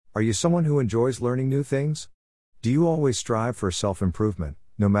Are you someone who enjoys learning new things? Do you always strive for self-improvement,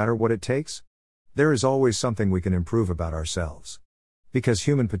 no matter what it takes? There is always something we can improve about ourselves. Because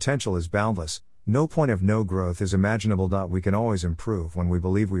human potential is boundless, no point of no growth is imaginable. We can always improve when we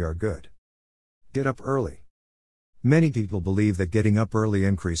believe we are good. Get up early. Many people believe that getting up early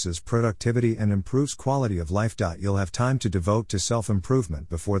increases productivity and improves quality of life. You'll have time to devote to self-improvement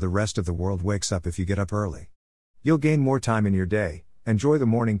before the rest of the world wakes up if you get up early. You'll gain more time in your day, enjoy the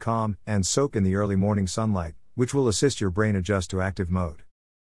morning calm, and soak in the early morning sunlight, which will assist your brain adjust to active mode.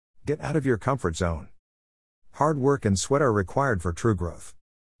 Get out of your comfort zone. Hard work and sweat are required for true growth.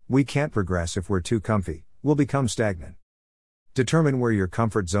 We can't progress if we're too comfy, we'll become stagnant. Determine where your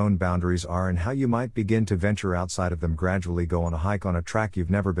comfort zone boundaries are and how you might begin to venture outside of them. Gradually go on a hike on a track you've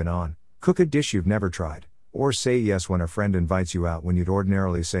never been on, cook a dish you've never tried, or say yes when a friend invites you out when you'd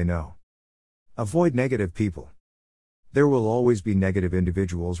ordinarily say no. Avoid negative people. There will always be negative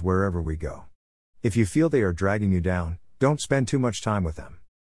individuals wherever we go. If you feel they are dragging you down, don't spend too much time with them.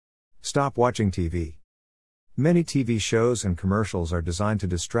 Stop watching TV. Many TV shows and commercials are designed to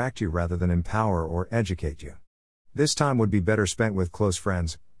distract you rather than empower or educate you. This time would be better spent with close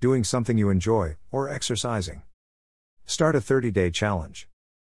friends, doing something you enjoy, or exercising. Start a 30-day challenge.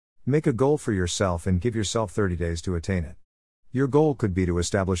 Make a goal for yourself and give yourself 30 days to attain it. Your goal could be to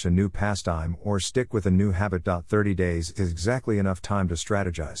establish a new pastime or stick with a new habit. 30 days is exactly enough time to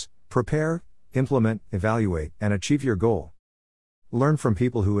strategize, prepare, implement, evaluate, and achieve your goal. Learn from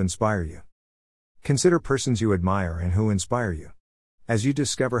people who inspire you. Consider persons you admire and who inspire you. As you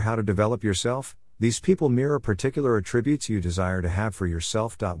discover how to develop yourself, these people mirror particular attributes you desire to have for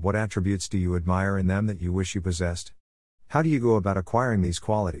yourself. What attributes do you admire in them that you wish you possessed? How do you go about acquiring these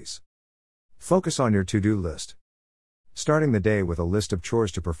qualities? Focus on your to-do list. Starting the day with a list of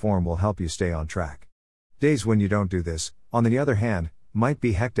chores to perform will help you stay on track. Days when you don't do this, on the other hand, might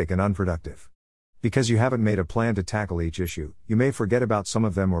be hectic and unproductive. Because you haven't made a plan to tackle each issue, you may forget about some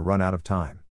of them or run out of time.